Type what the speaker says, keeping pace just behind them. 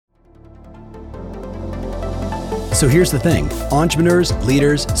So here's the thing, entrepreneurs,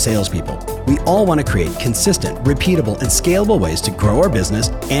 leaders, salespeople, we all want to create consistent, repeatable, and scalable ways to grow our business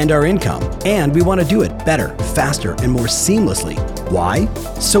and our income. And we want to do it better, faster, and more seamlessly. Why?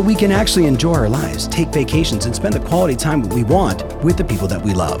 So we can actually enjoy our lives, take vacations, and spend the quality time we want with the people that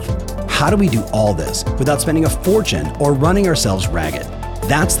we love. How do we do all this without spending a fortune or running ourselves ragged?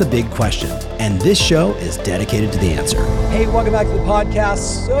 That's the big question, and this show is dedicated to the answer. Hey, welcome back to the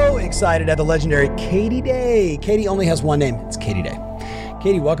podcast. So excited to have the legendary Katie Day. Katie only has one name. It's Katie Day.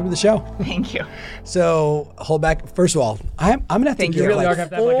 Katie, welcome to the show. Thank you. So, hold back. First of all, I'm going to have to Thank give you. like, Really are gonna have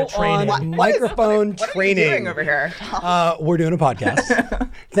to have like a training. microphone what training. What are you doing over here? We're doing a podcast.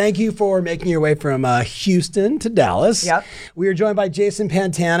 Thank you for making your way from Houston to Dallas. Yep. We are joined by Jason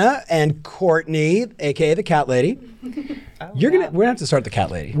Pantana and Courtney, aka the Cat Lady. We're gonna have to start the Cat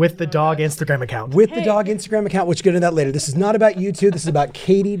Lady With the dog Instagram account. with the dog Instagram account, which we'll get into that later. This is not about you two. This is about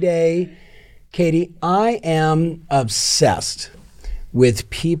Katie Day. Katie, I am obsessed with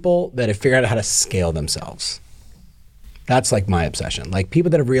people that have figured out how to scale themselves. That's like my obsession. Like people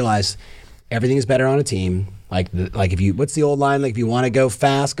that have realized everything is better on a team. Like if you, what's the old line? Like if you want to go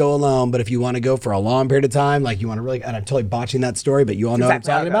fast, go alone. But if you want to go for a long period of time, like you want to really, and I'm totally botching that story, but you all know Exactly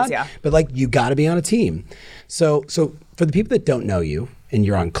what I'm talking how it goes, about. yeah. But like you got to be on a team. So for the people that don't know you, and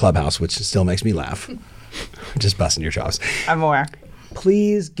you're on Clubhouse, which still makes me laugh, just busting your chops. I'm aware.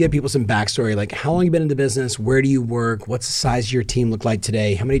 Please give people some backstory, like how long you been in the business, where do you work, what's the size of your team look like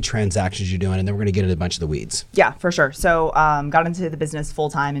today, how many transactions you're doing, and then we're going to get into a bunch of the weeds. Yeah, for sure. So got into the business full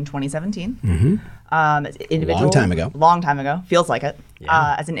time in 2017. As an individual, Long time ago. Feels like it.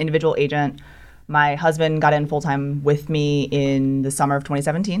 Yeah. As an individual agent, my husband got in full time with me in the summer of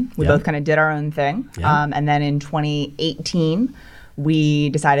 2017. We Yeah. both kind of did our own thing. Yeah. And then in 2018, we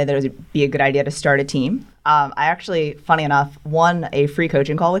decided that it would be a good idea to start a team. I actually, funny enough, won a free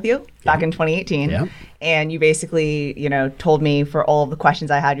coaching call with you back in 2018. Yeah. And you basically, told me for all of the questions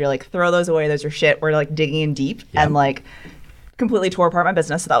I had, you're like, throw those away. Those are shit. We're like digging in deep and like completely tore apart my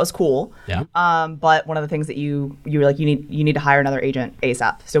business. So that was cool. Yeah. But one of the things that you were like, you need to hire another agent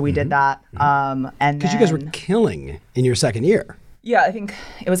ASAP. So we did that. And Because you guys were killing in your second year. yeah, I think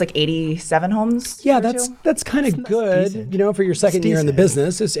it was like 87 homes. Yeah, or that's two. kind of good, decent. for your second year in the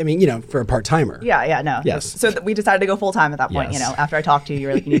business. For a part-timer. Yeah, no. Yes. So we decided to go full time at that point. Yes. After I talked to you, you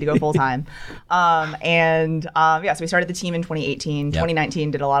were like, you need to go full time. So we started the team in 2018. Yep. 2019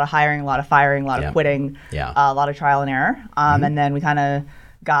 did a lot of hiring, a lot of firing, a lot Yeah. of quitting, Yeah. a lot of trial and error. And then we kind of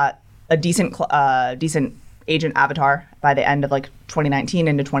got a decent agent avatar by the end of like 2019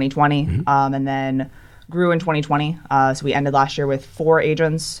 into 2020, and then grew in 2020. So we ended last year with 4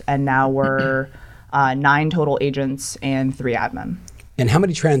 agents, and now we're 9 total agents and 3 admin. And how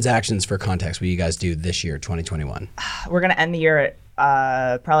many transactions, for context, will you guys do this year, 2021? We're going to end the year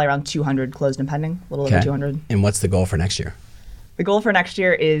at probably around 200 closed and pending, a little over 200. And what's the goal for next year? The goal for next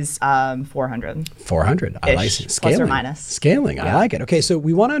year is 400. 400. I like it. Ish, Scaling. plus or minus. Scaling. I like it. Okay, so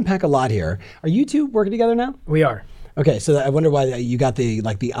we want to unpack a lot here. Are you two working together now? We are. Okay, so I wonder why you got the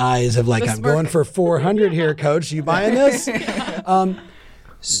eyes of like, The I'm smirk. going for 400 here, coach. You buying this?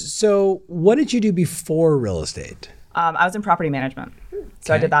 So what did you do before real estate? I was in property management.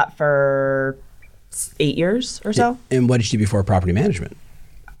 So I Okay. did that for 8 years or so. And what did you do before property management?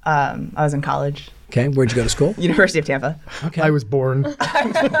 I was in college, Okay, where'd you go to school? University of Tampa. Okay. I was born.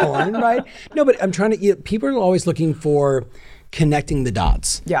 born, right? No, but I'm trying to, people are always looking for connecting the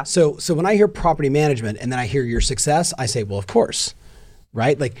dots. Yeah. So when I hear property management and then I hear your success, I say, well, of course,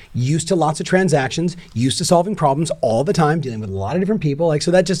 right? Like used to lots of transactions, used to solving problems all the time, dealing with a lot of different people. Like,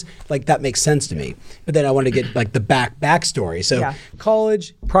 so that just like, that makes sense to me. But then I wanted to get like the backstory. So Yeah.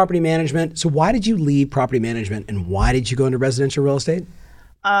 college, property management. So why did you leave property management and why did you go into residential real estate?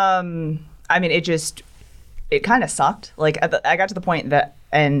 It kind of sucked. Like I got to the point that,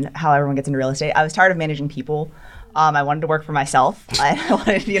 and how everyone gets into real estate, I was tired of managing people. I wanted to work for myself. I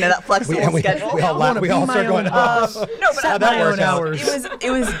wanted, that flexible schedule. We all start going, No, but how'd that work out? it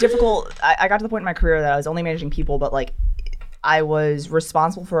was difficult. I got to the point in my career that I was only managing people, but like I was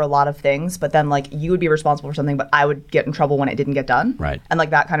responsible for a lot of things, but then like you would be responsible for something, but I would get in trouble when it didn't get done. Right. And like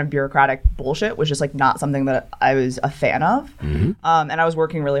that kind of bureaucratic bullshit was just like not something that I was a fan of. And I was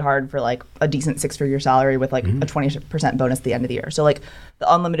working really hard for like a decent 6-figure salary with like a 20% bonus at the end of the year. So like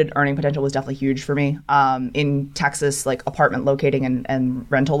the unlimited earning potential was definitely huge for me. In Texas, like apartment locating and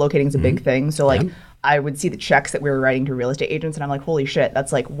rental locating is a big thing. So like I would see the checks that we were writing to real estate agents and I'm like, holy shit,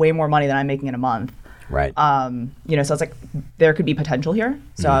 that's like way more money than I'm making in a month. Right. So it's like there could be potential here.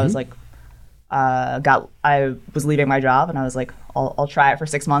 So I was like, I was leaving my job and I was like, I'll try it for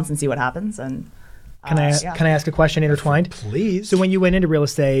 6 months and see what happens. And Can I ask a question intertwined? Please. So when you went into real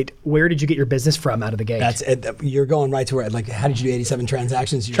estate, where did you get your business from out of the gate? That's it. You're going right to where, like, how did you do 87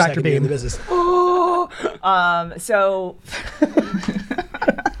 transactions? Your Tractor second year in beam. the business. So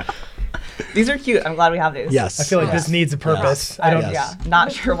these are cute. I'm glad we have these. Yes. I feel like this needs a purpose. I don't. Yes. Yeah,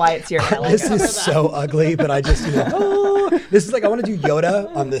 not sure why it's here. But I like This it. is so ugly, but I just, this is like, I want to do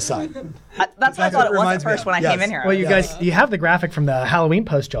Yoda on this side. That's what I thought it was at reminds me first of. when I Yes. came in here. Well, you guys, you have the graphic from the Halloween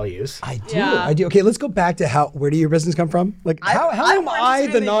post y'all use. I do. Yeah. I do. Okay, let's go back to where do your business come from? Like, how am I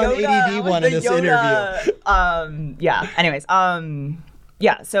the non-ADD one in this interview? Yeah. Anyways.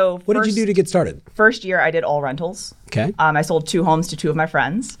 Yeah. So What did you do to get started? First year, I did all rentals. Okay. I sold 2 homes to 2 of my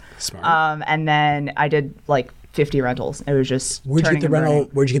friends. Smart. And then I did like 50 rentals. It was just Where'd you turning get the and burning.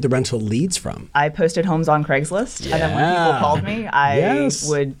 rental? Where'd you get the rental leads from? I posted homes on Craigslist, and then when Yeah. people called me, I Yes.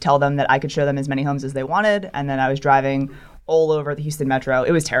 would tell them that I could show them as many homes as they wanted, and then I was driving all over the Houston metro.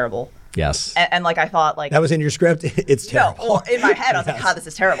 It was terrible, Yes. and like I thought, like That was in your script. It's no, terrible. well, in my head I was like, Yes. God, this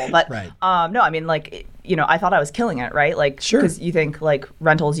is terrible. But Right. no, I mean, like I thought I was killing it, right? Like, Sure. because you think like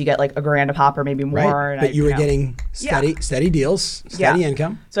rentals, you get like $1,000 a pop or maybe more, Right. and But you were know. getting steady deals, steady Yeah.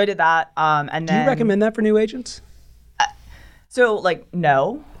 income. So I did that, and Do then you recommend that for new agents? So like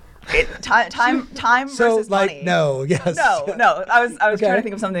no, time So, versus like, money. no, yes. No. I was Okay. trying to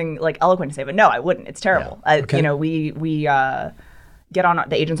think of something like eloquent to say, but no, I wouldn't. It's terrible. Yeah. Okay. We get on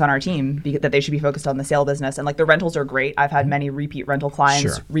the agents on our team that they should be focused on the sale business, and like the rentals are great. I've had many repeat rental clients.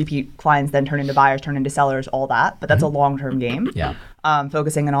 Sure. Repeat clients then turn into buyers, turn into sellers, all that. But that's a long-term game. Yeah.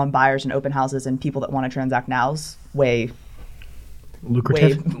 Focusing in on buyers and open houses and people that want to transact now is way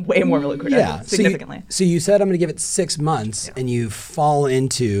Lucrative. way more lucrative. Yeah. Significantly. So you said I'm going to give it 6 months, and you fall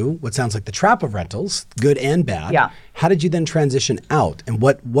into what sounds like the trap of rentals, good and bad. Yeah. How did you then transition out? And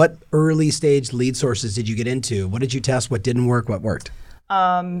what early stage lead sources did you get into? What did you test? What didn't work? What worked?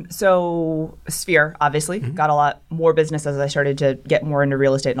 So Sphere, obviously, got a lot more business as I started to get more into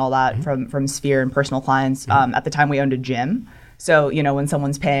real estate and all that from Sphere and personal clients. At the time, we owned a gym. So, when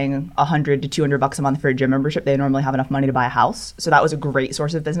someone's paying $100 to $200 a month for a gym membership, they normally have enough money to buy a house. So that was a great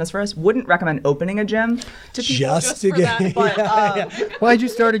source of business for us. Wouldn't recommend opening a gym to people. Just to for get. that. But, Why'd you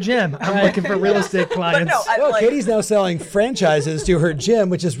start a gym? I'm looking for real estate but clients. no, Well, Katie's now selling franchises to her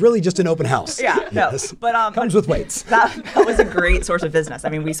gym, which is really just an open house. Yeah, no, Yes. but Comes with weights. that was a great source of business. I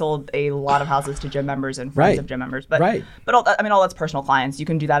mean, we sold a lot of houses to gym members and friends Right. of gym members. But Right. but all that's personal clients. You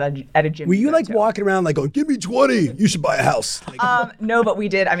can do that at a gym. Were you go like to. walking around like going, give me 20, you should buy a house? Like, No, but we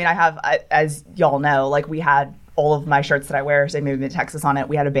did. I mean, as y'all know, like we had all of my shirts that I wear say Movement Texas on it.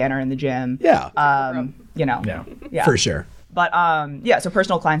 We had a banner in the gym. Yeah. Yeah. For sure. But so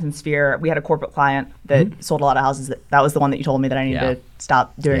personal clients in Sphere. We had a corporate client that sold a lot of houses. That was the one that you told me that I needed Yeah. to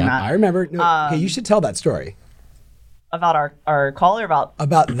stop doing Yeah, that. I remember. No, okay, you should tell that story About our call or about.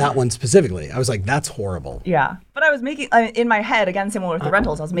 about that one specifically. I was like, that's horrible. Yeah. But I was making, in my head, again, similar with the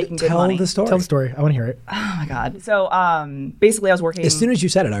rentals, I was making good Tell money. the story. Tell the story. I want to hear it. Oh my God. So basically I was working. As soon as you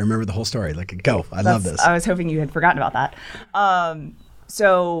said it, I remember the whole story. Like, go. I love this. I was hoping you had forgotten about that.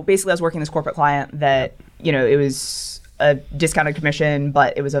 So basically I was working this corporate client that, it was a discounted commission,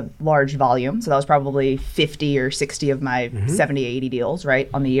 but it was a large volume. So that was probably 50 or 60 of my 70, 80 deals, right,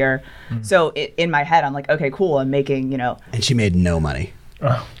 on the year. So in my head, I'm like, okay, cool. I'm making, And she made no money.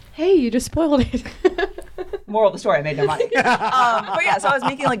 Hey, you just spoiled it. moral of the story, I made no money. But yeah, so I was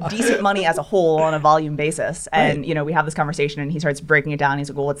making like decent money as a whole on a volume basis. And, Right. we have this conversation and he starts breaking it down. He's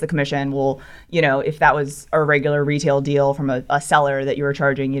like, well, what's the commission? Well, if that was a regular retail deal from a seller that you were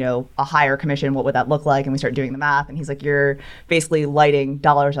charging, a higher commission, what would that look like? And we start doing the math. And he's like, you're basically lighting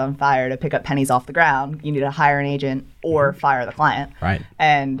dollars on fire to pick up pennies off the ground. You need to hire an agent or fire the client. Right.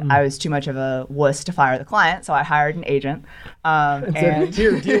 And I was too much of a wuss to fire the client. So I hired an agent. And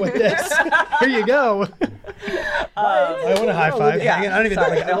Here, deal with this. Here you go. I want a high five. yeah. I don't even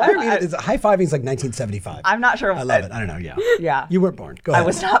Sorry. like. High fiving is like 1975. I'm not sure. I love it. I don't know. Yeah. Yeah. You weren't born. Go I ahead.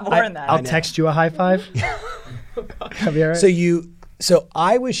 was not born then. I'll text you a high five. Have you all right? So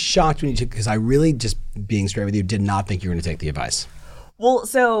I was shocked when you took, because I really, just being straight with you, did not think you were going to take the advice. Well,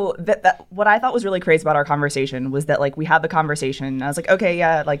 so that what I thought was really crazy about our conversation was that like we had the conversation and I was like, okay,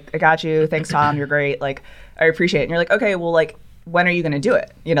 yeah, like I got you. Thanks, Tom. You're great. Like I appreciate it. And you're like, okay, well, like when are you going to do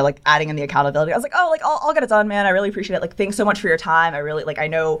it? Like adding in the accountability. I was like, oh, like I'll get it done, man. I really appreciate it. Like thanks so much for your time. I really I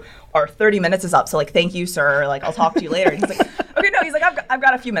know our 30 minutes is up. So like, thank you, sir. Like I'll talk to you later. And he's like, okay, no, he's like, I've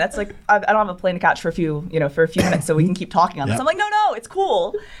got a few minutes. Like I don't have a plane to catch for a few minutes so we can keep talking on this. Yep. I'm like, no, it's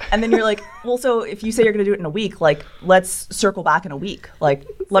cool. And then you're like, well, so if you say you're going to do it in a week, like let's circle back in a week. Like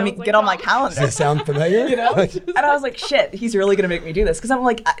let me Sounds like get on my Tom. calendar. Does that sound familiar? And I was like, shit, he's really going to make me do this. Because I'm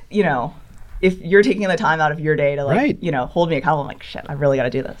like, if you're taking the time out of your day to Right. hold me accountable, I'm like, shit, I really got to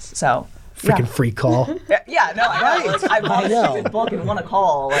do this. So Freaking free call. Yeah, no, I know. Like, I bought I know. a stupid book and won a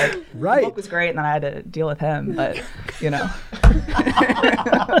call. Like, Right. The book was great, and then I had to deal with him. But you know,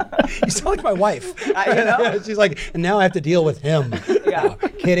 You sound like my wife. you know? She's like, and now I have to deal with him. Yeah.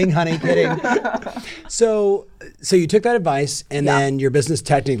 Kidding, honey, kidding. So you took that advice, and then your business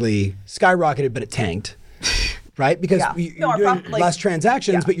technically skyrocketed, but it tanked, right? Because Yeah. you're No, our doing prof- like- less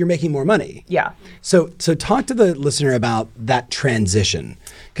transactions, yeah. but you're making more money. Yeah. So talk to the listener about that transition,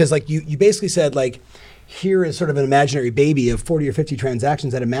 because like you basically said like, here is sort of an imaginary baby of 40 or 50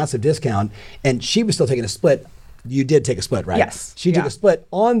 transactions at a massive discount, and she was still taking a split. You did take a split, right? Yes. She took Yeah. a split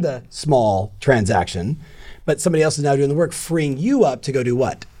on the small transaction, but somebody else is now doing the work, freeing you up to go do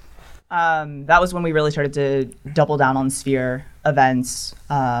what? That was when we really started to double down on Sphere events,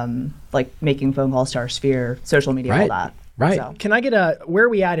 like making phone calls to our Sphere, social media, Right. all that. Right. So. Can I get where are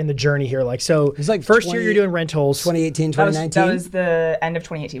we at in the journey here? Like, so It's like first year 20 you're doing rentals. 2018, That was 2019? the end of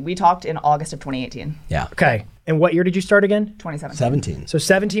 2018. We talked in August of 2018. Yeah. Okay. And what year did you start again? 2017. 17. So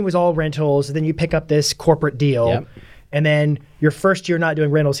 17 was all rentals. Then you pick up this corporate deal. Yep. And then your first year not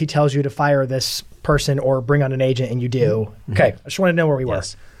doing rentals, he tells you to fire this person or bring on an agent, and you do. Okay. I just want to know where we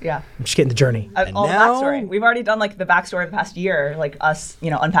Yes. were. Yeah. I'm just getting the journey. All now- the backstory. We've already done like the backstory of the past year, like us,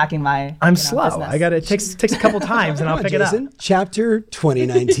 unpacking my. I'm you know, slow. business. I got it. Takes a couple times, and I'll pick Jason, it up. chapter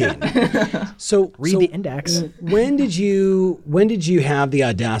 2019. So Read the index. When did you have the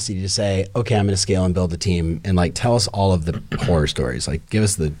audacity to say, okay, I'm going to scale and build a team, and like tell us all of the horror stories? Like give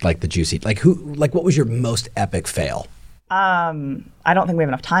us the juicy, what was your most epic fail? I don't think we have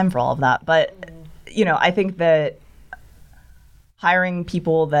enough time for all of that, but I think that hiring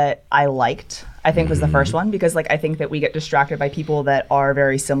people that I liked, I think was the first one, because like I think that we get distracted by people that are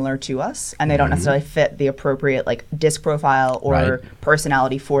very similar to us and they don't necessarily fit the appropriate like disc profile or Right.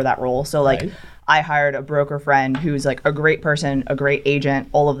 personality for that role. So like Right. I hired a broker friend who's like a great person, a great agent,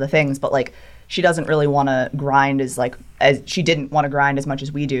 all of the things, but like she doesn't really want to grind as she didn't want to grind as much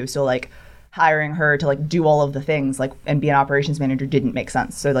as we do. So like hiring her to like do all of the things like and be an operations manager didn't make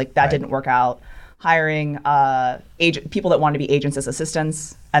sense. So like that didn't work out. Hiring people that want to be agents as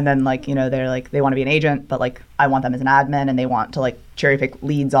assistants, and then like they're like they want to be an agent, but like I want them as an admin, and they want to like cherry pick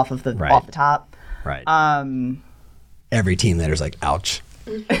leads off the top. Right. Every team leader's like, ouch.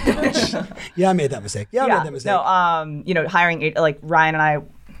 Yeah, I made that mistake. I made that mistake. No, hiring like Ryan and I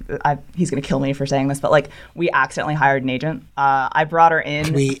he's gonna kill me for saying this, but like we accidentally hired an agent. I brought her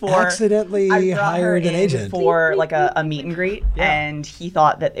in. We accidentally I brought her hired an in agent. for like a meet and greet, and he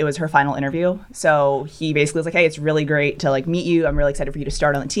thought that it was her final interview. So he basically was like, "Hey, it's really great to like meet you. I'm really excited for you to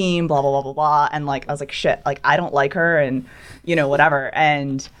start on the team." Blah blah blah blah blah. And like I was like, "Shit, like I don't like her," and whatever.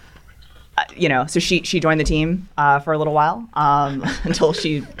 And so she joined the team for a little while until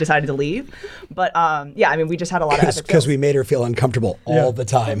she decided to leave. But we just had a lot of epic Because fails. we made her feel uncomfortable all the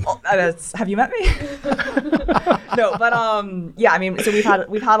time. Have you met me? No, but so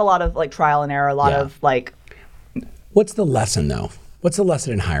we've had a lot of like trial and error, a lot of like. What's the lesson though? What's the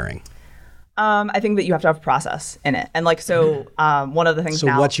lesson in hiring? I think that you have to have a process in it, and like so, one of the things. So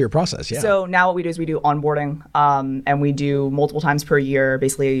now, what's your process? Yeah. So now what we do is we do onboarding, and we do multiple times per year,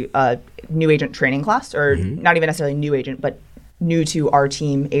 basically a new agent training class, or not even necessarily new agent, but new to our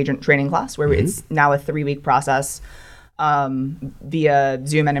team agent training class, where it's now a 3-week process via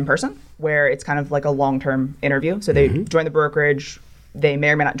Zoom and in person, where it's kind of like a long-term interview. So they join the brokerage, they may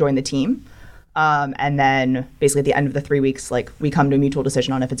or may not join the team. And then basically at the end of the 3 weeks, like we come to a mutual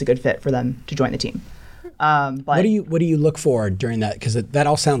decision on if it's a good fit for them to join the team. But what do you look for during that? Because that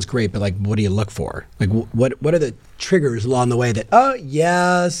all sounds great, but like, what do you look for? Like, what are the triggers along the way that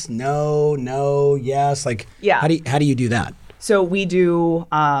yes, no, yes? Like, how do you do that? So we do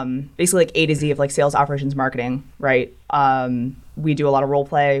basically like A to Z of like sales, operations, marketing, right? We do a lot of role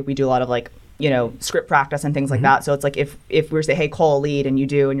play. We do a lot of like script practice and things like that. So it's like if we were to say, hey, call a lead, and you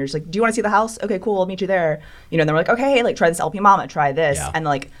do, and you're just like, do you want to see the house? Okay, cool, I'll meet you there. And then we're like, okay, hey, like try this LP Mama, try this, and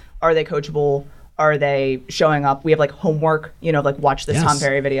like, are they coachable? Are they showing up? We have like homework, like watch this Tom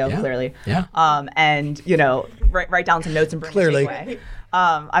Ferry video, clearly. Yeah. And write down some notes and bring Clearly. a takeaway.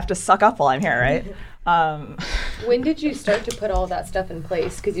 I have to suck up while I'm here, right? When did you start to put all that stuff in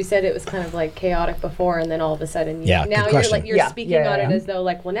place? Because you said it was kind of like chaotic before, and then all of a sudden, good now question. you're speaking on it as though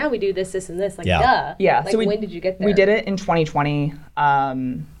like, well, now we do this, this, and this. Like, duh. Yeah. Like, So when did you get there? We did it in 2020,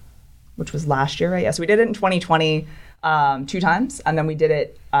 which was last year, right? Yeah. So we did it in 2020 2 times, and then we did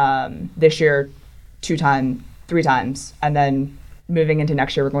it this year 3 times, and then moving into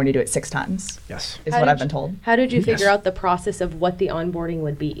next year, we're going to do it 6 times. Yes. Is what I've been told. How did you figure out the process of what the onboarding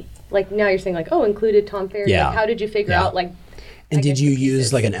would be? Like now you're saying like, oh, included Tom Ferry. Yeah. Like, how did you figure Yeah. out like And did get you the pieces.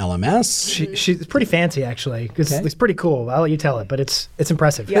 use like an LMS? She's pretty fancy, actually. It's pretty cool. I'll let you tell it, but it's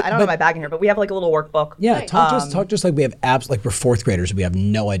impressive. Yeah, I don't have my bag in here, but we have like a little workbook. Yeah, Right. talk just like we have apps, like we're fourth graders, we have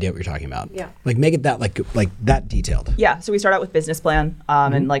no idea what you're talking about. Yeah. Like make it that like that detailed. Yeah, so we start out with business plan,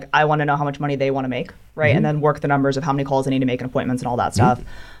 and like I want to know how much money they want to make, right? And then work the numbers of how many calls I need to make and appointments and all that stuff.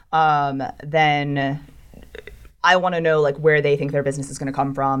 Then I want to know like where they think their business is going to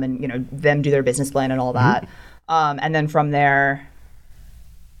come from, and them do their business plan and all that. And then from there,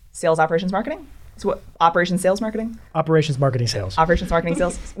 sales, operations, marketing. So what? Operations, sales, marketing. Operations, marketing, sales. Operations, marketing,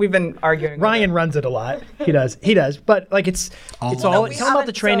 sales. We've been arguing. Ryan runs it a lot. He does. But like it's all. No, we Tell him about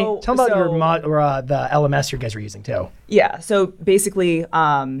the haven't- training. so- Tell him about so- the LMS you guys are using too. Yeah. So basically,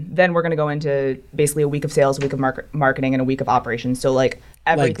 then we're going to go into basically a week of sales, a week of marketing, and a week of operations. So like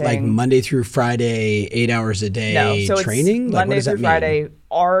everything. Like Monday through Friday, 8 hours a day No, so training? it's Like, what Monday does that through mean? Friday.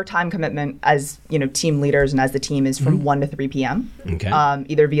 Our time commitment as team leaders and as the team is from 1 to 3 p.m. Okay.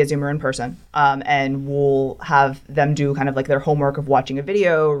 Either via Zoom or in person, and we'll have them do kind of like their homework of watching a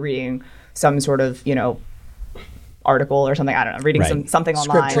video, reading some sort of article or something. I don't know, reading Right. something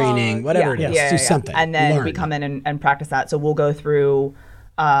Script online, training, whatever it is. Do something. and then we Learn. come in and practice that. So we'll go through.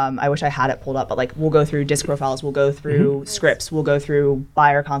 I wish I had it pulled up, but like we'll go through disc profiles, we'll go through scripts, we'll go through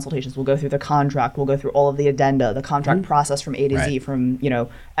buyer consultations, we'll go through the contract, we'll go through all of the addenda, the contract process from A to Z, Right. from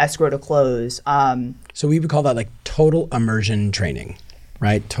escrow to close. So we would call that like total immersion training,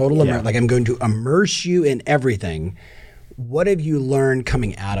 right? Like I'm going to immerse you in everything. What have you learned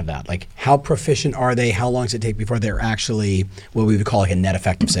coming out of that? Like how proficient are they? How long does it take before they're actually what we would call like a net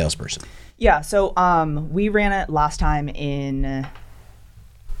effective salesperson? Yeah, so we ran it last time in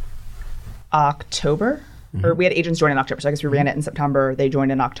October, or we had agents join in October. So I guess we ran it in September. They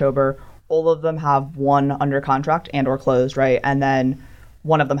joined in October. All of them have one under contract and or closed, right? And then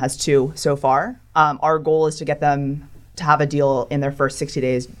one of them has 2 so far. Our goal is to get them to have a deal in their first 60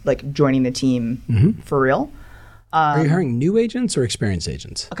 days, like joining the team for real. Are you hiring new agents or experienced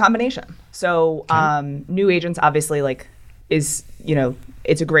agents? A combination. So new agents obviously like is,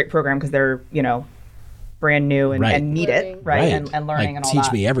 it's a great program because they're, brand new and, Right. and need it, right? And learning like, and all teach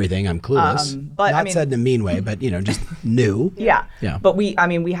that. me everything. I'm clueless. but, not I mean- said in a mean way, but just new. Yeah. Yeah. But we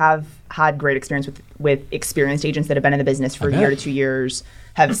have had great experience with experienced agents that have been in the business for a year to 2 years,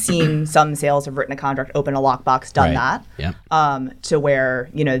 have seen some sales, have written a contract, opened a lockbox, done Right. that. Yeah. To where,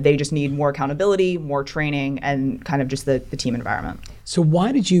 they just need more accountability, more training, and kind of just the team environment. So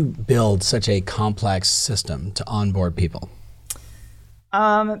why did you build such a complex system to onboard people?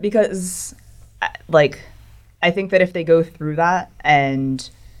 Because I think that if they go through that and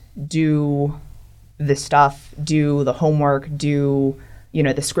do the stuff, do the homework, do,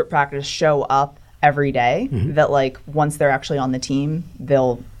 the script practice, show up every day, that like once they're actually on the team,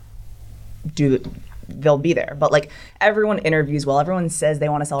 they'll be there. But like everyone interviews well, everyone says they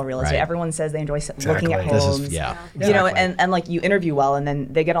want to sell real estate, Right. everyone says they enjoy looking at This homes. is, yeah. And like you interview well, and then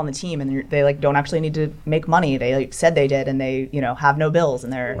they get on the team, and they like don't actually need to make money. They like said they did, and they have no bills,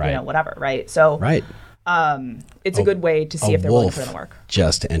 and they're Right. whatever, right? So Right. it's a good way to see if they're willing to put in the work.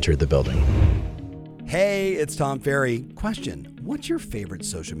 Just entered the building. Hey, it's Tom Ferry. Question: what's your favorite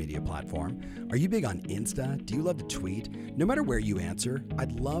social media platform? Are you big on Insta? Do you love to tweet? No matter where you answer,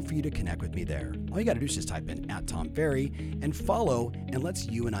 I'd love for you to connect with me there. All you got to do is just type in @TomFerry and follow, and let's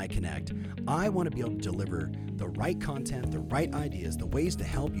you and I connect. I want to be able to deliver the right content, the right ideas, the ways to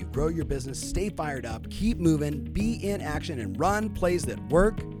help you grow your business, stay fired up, keep moving, be in action, and run plays that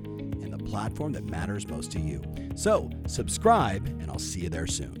work in the platform that matters most to you. So subscribe, and I'll see you there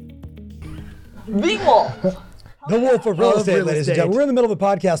soon. The Wolf. The Wolf of Real Estate, Real ladies and estate. gentlemen. We're in the middle of a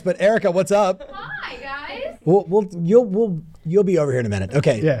podcast, but Erica, what's up? Hi, guys. You'll be over here in a minute.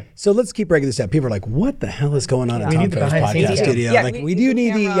 Okay. Yeah. So let's keep breaking this down. People are like, "What the hell is going on at We Tom need the Ferry's behind the podcast scenes cam. studio?" Yeah, like we we need do the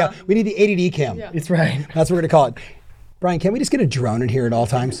need camera. we need the ADD cam. It's right. That's what we're gonna call it. Brian, can we just get a drone in here at all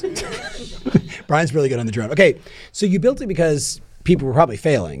times? Brian's really good on the drone. Okay, so you built it because people were probably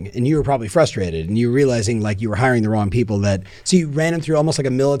failing, and you were probably frustrated, and you were realizing like you were hiring the wrong people. So you ran them through almost like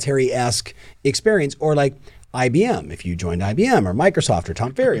a military-esque experience, or like IBM. If you joined IBM or Microsoft or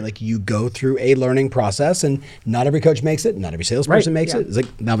Tom Ferry, like you go through a learning process, and not every coach makes it, not every salesperson makes it. It's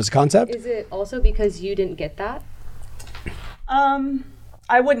like that was the concept. Is it also because you didn't get that?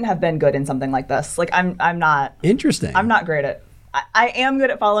 I wouldn't have been good in something like this. Like I'm not Interesting. I'm not great at. I am good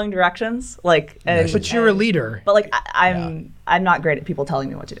at following directions, like. But you're a leader. But like I'm not great at people telling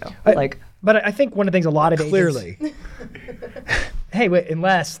me what to do. But I think one of the things a lot of Clearly. agents, hey, wait,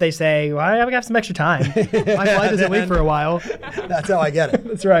 unless they say, well, I've got some extra time. My flight doesn't leave for a while. That's how I get it.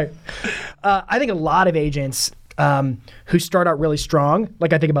 That's right. I think a lot of agents who start out really strong.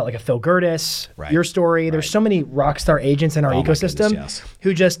 Like I think about like a Phil Gertis, Right. your story. There's so many rock star agents in our Oh my ecosystem goodness, yes.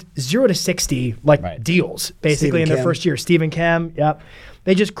 who just 0 to 60 like Right. deals basically Stephen in their Kim. first year. Stephen Kim, yep.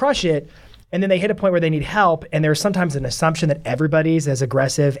 They just crush it. And then they hit a point where they need help. And there's sometimes an assumption that everybody's as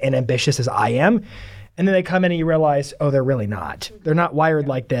aggressive and ambitious as I am. And then they come in and you realize, oh, they're really not. They're not wired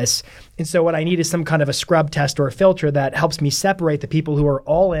like this. And so what I need is some kind of a scrub test or a filter that helps me separate the people who are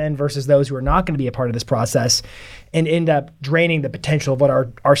all in versus those who are not going to be a part of this process and end up draining the potential of what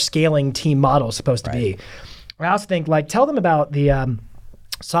our scaling team model is supposed to be. I also think, like, tell them about the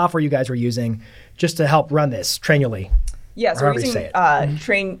software you guys were using just to help run this, Trainually. Yeah, so Or we're however you using say it.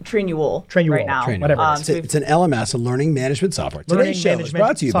 Trainual Trainual. right now. Trainual. Whatever. So It's an LMS, a learning management software. Learning Today's show is management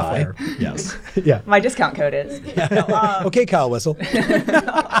brought to you software. by, yes. Yeah. my discount code is. Okay, Kyle Whistle.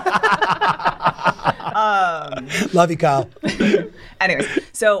 Love you, Kyle. Anyways,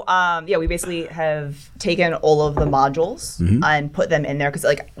 so we basically have taken all of the modules and put them in there because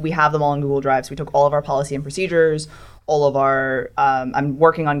like we have them all in Google Drive. So we took all of our policy and procedures, all of our. I'm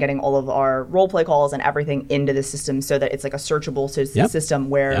working on getting all of our role play calls and everything into the system so that it's like a searchable system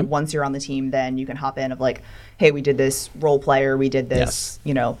where once you're on the team, then you can hop in of like, hey, we did this role play or we did this,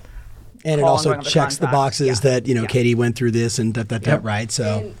 Yes. And it call also going on the checks the contract. boxes that, Katie went through this and that, right?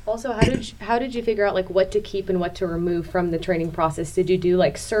 So And also, how did you figure out like what to keep and what to remove from the training process? Did you do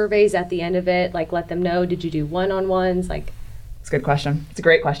like surveys at the end of it, like let them know? Did you do one-on-ones? Like, It's a good question. It's a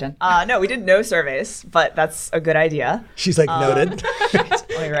great question. No, we did no surveys, but that's a good idea. she's like, noted.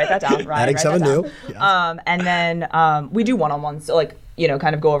 Let me write that down. Ryan, Adding write someone that new. down. Yes. And then we do one-on-ones, so like,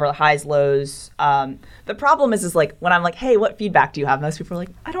 kind of go over the highs, lows. The problem is like when I'm like, hey, what feedback do you have? Most people are like,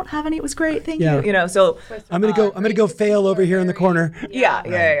 I don't have any. It was great. Thank Yeah. you. So I'm gonna go fail over here in the corner.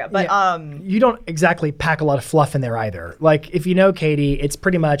 yeah. But You don't exactly pack a lot of fluff in there either. Like if you know Katie, it's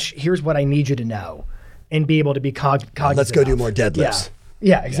pretty much here's what I need you to know, and be able to be cognizant. Let's go do of. more deadlifts.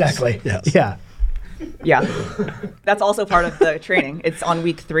 Yeah, exactly. Yes. Yeah. yeah, that's also part of the training. It's on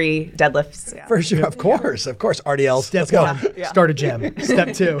week 3 deadlifts. Yeah. For sure, of course. RDLs. Step Let's go. 1, Yeah. start a gym.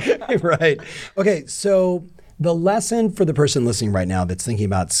 Step 2. Right. Okay, so the lesson for the person listening right now that's thinking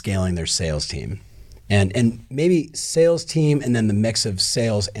about scaling their sales team, and maybe sales team and then the mix of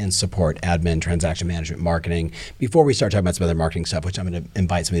sales and support, admin, transaction management, marketing, before we start talking about some other marketing stuff, which I'm going to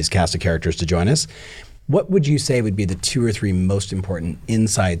invite some of these cast of characters to join us, what would you say would be the 2 or 3 most important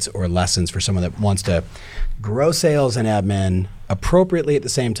insights or lessons for someone that wants to grow sales and admin appropriately at the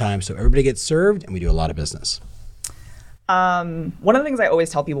same time so everybody gets served and we do a lot of business? One of the things I always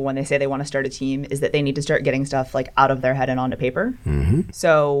tell people when they say they want to start a team is that they need to start getting stuff like out of their head and onto paper.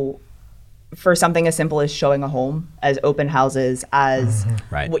 So for something as simple as showing a home, as open houses, as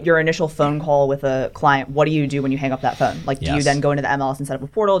Right. what your initial phone call with a client, what do you do when you hang up that phone? Like, do you Yes. then go into the MLS and set up a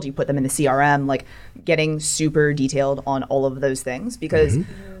portal? Do you put them in the CRM? Like, getting super detailed on all of those things because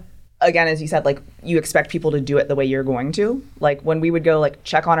again, as you said, like you expect people to do it the way you're going to. Like when we would go like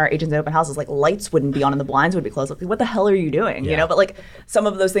check on our agents at open houses, like lights wouldn't be on and the blinds would be closed. Like, what the hell are you doing? Yeah. But like some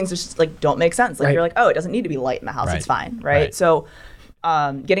of those things just like don't make sense. Like Right. you're like, oh, it doesn't need to be light in the house. Right. It's fine, right? Right. So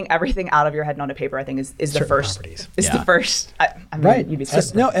getting everything out of your head and onto paper, I think is the Certain first. properties. Is Yeah. the first. I mean, Right. You'd be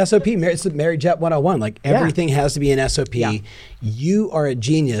No, SOP. It's the Mary Jet 101. Like everything has to be an SOP. Yeah. You are a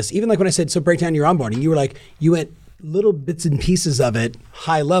genius. Even like when I said, so break down your onboarding, you were like, you went little bits and pieces of it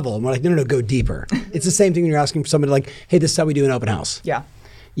high level. And we're like, no, go deeper. It's the same thing when you're asking for somebody like, hey, this is how we do an open house. Yeah.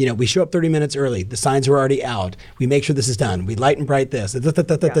 We show up 30 minutes early. The signs are already out. We make sure this is done. We light and bright this,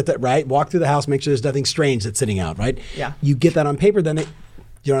 right? Walk through the house, make sure there's nothing strange that's sitting out, right? Yeah. You get that on paper, then you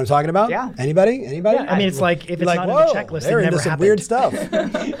know what I'm talking about? Yeah. Anybody? Yeah, I mean, it's like if it's You're not like, in the whoa, checklist, they're it into never some happened. weird stuff.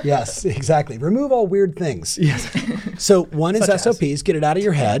 Yes, exactly. Remove all weird things. Yes. So one is Such as? SOPs, get it out of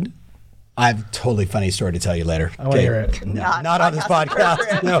your head. I have a totally funny story to tell you later. I want to hear it. No, Not not on this podcast.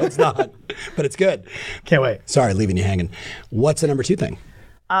 appropriate. No, it's not. But it's good. Can't wait. Sorry, leaving you hanging. What's the number 2 thing?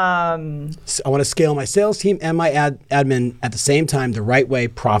 So I want to scale my sales team and my admin at the same time, the right way,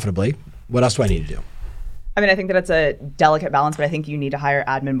 profitably. What else do I need to do? I mean, I think that it's a delicate balance, but I think you need to hire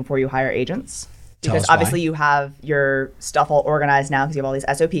admin before you hire agents. Tell Because us why. obviously you have your stuff all organized now because you have all these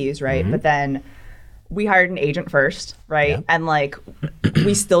SOPs, right? But then we hired an agent first, right? Yeah. And like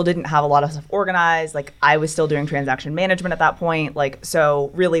we still didn't have a lot of stuff organized. Like I was still doing transaction management at that point. Like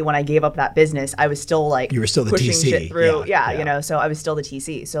so really when I gave up that business, I was still like You were still the pushing TC. shit through. Yeah. Yeah, so I was still the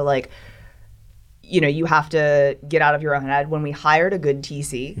TC. So like you have to get out of your own head. When we hired a good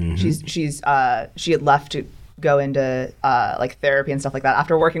TC, she had left to go into like therapy and stuff like that.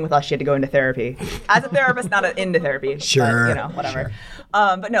 After working with us, she had to go into therapy as a therapist, not into therapy. Sure, but, whatever. sure.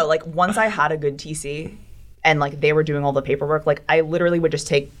 But no, like once I had a good TC, and like they were doing all the paperwork, like I literally would just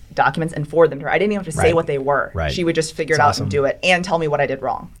take documents and forward them to her. I didn't even have to say Right. what they were. Right. She would just figure it That's out awesome. and do it and tell me what I did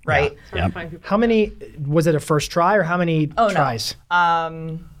wrong. Right. It's hard to find people. How many, was it a first try or how many Oh, no. tries?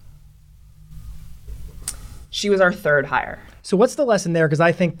 She was our third hire. So what's the lesson there? Because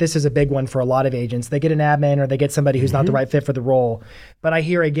I think this is a big one for a lot of agents. They get an admin or they get somebody who's not the right fit for the role. But I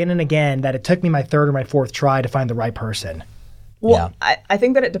hear again and again that it took me my third or my fourth try to find the right person. Well, I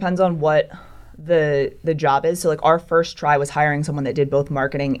think that it depends on what the job is. So like our first try was hiring someone that did both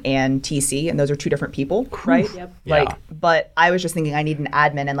marketing and TC, and those are two different people, right? Yep. Like, Yeah. but I was just thinking I need an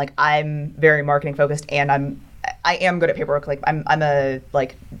admin, and like I'm very marketing focused, and I am good at paperwork. Like I'm a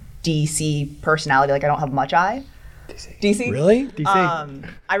like DC personality. Like I don't have much eye. DC? Really?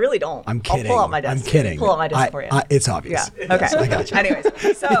 I really don't. I'm kidding. I'll pull out my desk. I'm kidding. Pull out my desk for you. It's obvious. Yeah. Okay. I got you.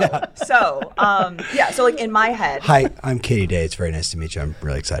 Anyways, so like in my head. Hi, I'm Katie Day. It's very nice to meet you. I'm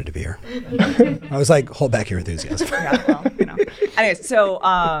really excited to be here. I was like, hold back your enthusiasm. Yeah, well, you know. Anyways, so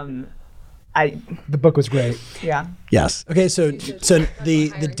The book was great. yeah. Yes. Okay. So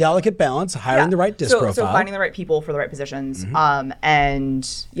the delicate balance, hiring the right disc profile. So finding the right people for the right positions.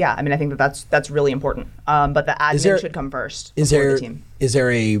 And yeah, I mean, I think that's really important. But the admin should come first before the team. Is there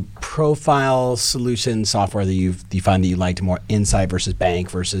a profile solution software that you find that you liked more, Insight versus Bank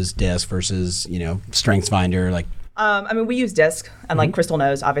versus Disc versus, StrengthsFinder? Like, I mean, we use Disc and like Crystal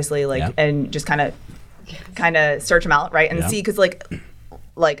knows, obviously, like, and just kind of search them out, right? And see, because like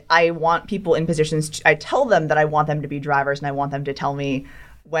I want people in positions. I tell them that I want them to be drivers, and I want them to tell me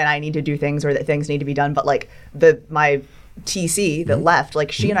when I need to do things or that things need to be done. But like my TC that left,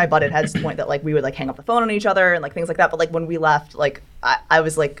 like she and I butted heads to the point that like we would like hang up the phone on each other and like things like that. But like when we left, like I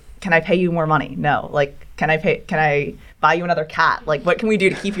was like, can I pay you more money? No. Like, can I buy you another cat? Like, what can we do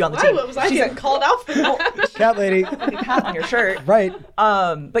to keep you on the team? Why was I getting called out for that? cat lady. Like a cat on your shirt. Right.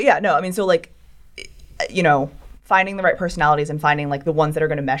 But yeah, no, I mean, so like, finding the right personalities and finding like the ones that are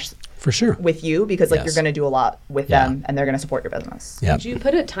going to mesh For sure. with you, because like Yes. you're going to do a lot with them and they're going to support your business. Yeah. Did you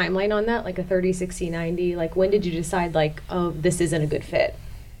put a timeline on that, like a 30, 60, 90? Like when did you decide like, oh, this isn't a good fit?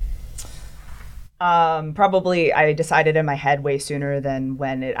 Probably I decided in my head way sooner than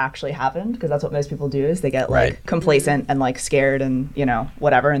when it actually happened, because that's what most people do is they get like Right. complacent and like scared and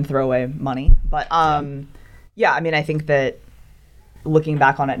whatever and throw away money. But yeah, I mean, I think that looking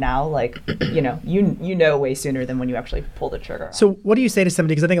back on it now, like you know way sooner than when you actually pull the trigger. So what do you say to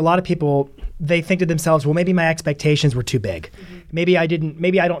somebody? Because I think a lot of people, they think to themselves, well, maybe my expectations were too big. Maybe I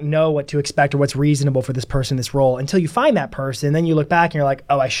don't know what to expect or what's reasonable for this person, this role, until you find that person. Then you look back and you're like,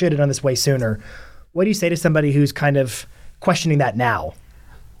 oh, I should have done this way sooner. What do you say to somebody who's kind of questioning that now?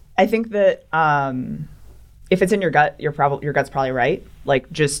 I think that if it's in your gut, your gut's probably right. Like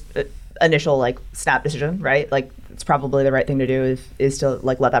just initial like snap decision, right? Like it's probably the right thing to do is to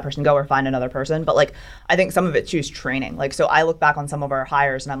like let that person go or find another person. But like I think some of it too is training. Like so I look back on some of our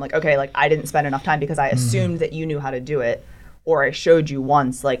hires and I'm like, okay, like I didn't spend enough time because I assumed that you knew how to do it, or I showed you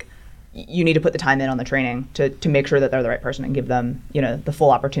once. Like you need to put the time in on the training to make sure that they're the right person and give them the full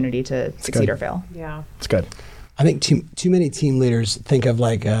opportunity to succeed or fail. Yeah. It's good. I think too many team leaders think of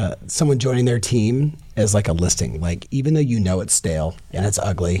like someone joining their team as like a listing. Like even though it's stale and it's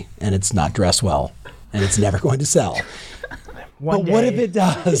ugly and it's not dressed well and it's never going to sell. But what if it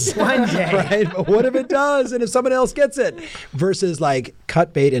does? One day. Right? But what if it does and if someone else gets it? Versus like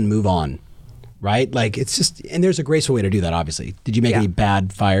cut bait and move on. Right? Like it's just, and there's a graceful way to do that, obviously. Did you make any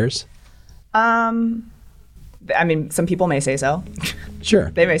bad fires? I mean, some people may say so.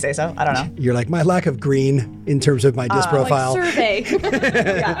 Sure. They may say so. I don't know. You're like, my lack of green in terms of my disc profile. Like survey.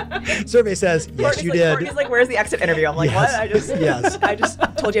 Survey says, yes, you did. Courtney's like, where's the exit interview? I'm like, Yes. what? I just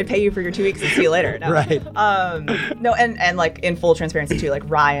told you I'd pay you for your 2 weeks and see you later. No. Right. No, and like in full transparency too, like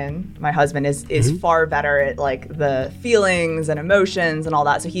Ryan, my husband, is far better at like the feelings and emotions and all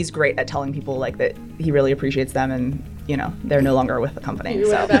that. So he's great at telling people like that he really appreciates them and they're no longer with the company. You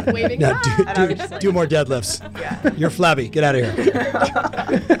were back waving. Now And I was just like- do more deadlifts. Yeah. You're flabby. Get out of here.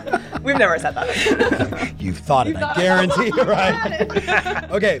 We've never said that. You've thought it, I guarantee. Right.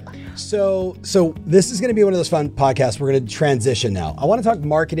 Okay. So this is going to be one of those fun podcasts. We're going to transition now. I want to talk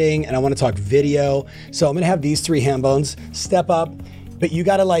marketing and I want to talk video. So I'm going to have these three ham bones step up, but you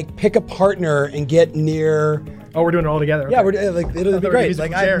got to like pick a partner and get near. Oh, we're doing it all together. Yeah, Okay. it'll be we were great. musical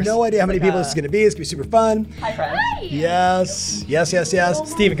Like I have chairs. no idea how many people this is going to be. It's going to be super fun. Hi, friends. Yes.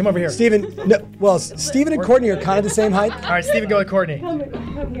 Steven, come over here. Steven and Courtney are kind of the same height. All right, Steven, go with Courtney.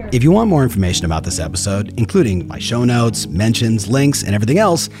 If you want more information about this episode, including my show notes, mentions, links, and everything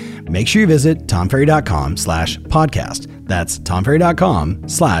else, make sure you visit tomferry.com/podcast. That's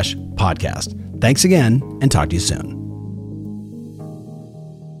tomferry.com/podcast. Thanks again, and talk to you soon.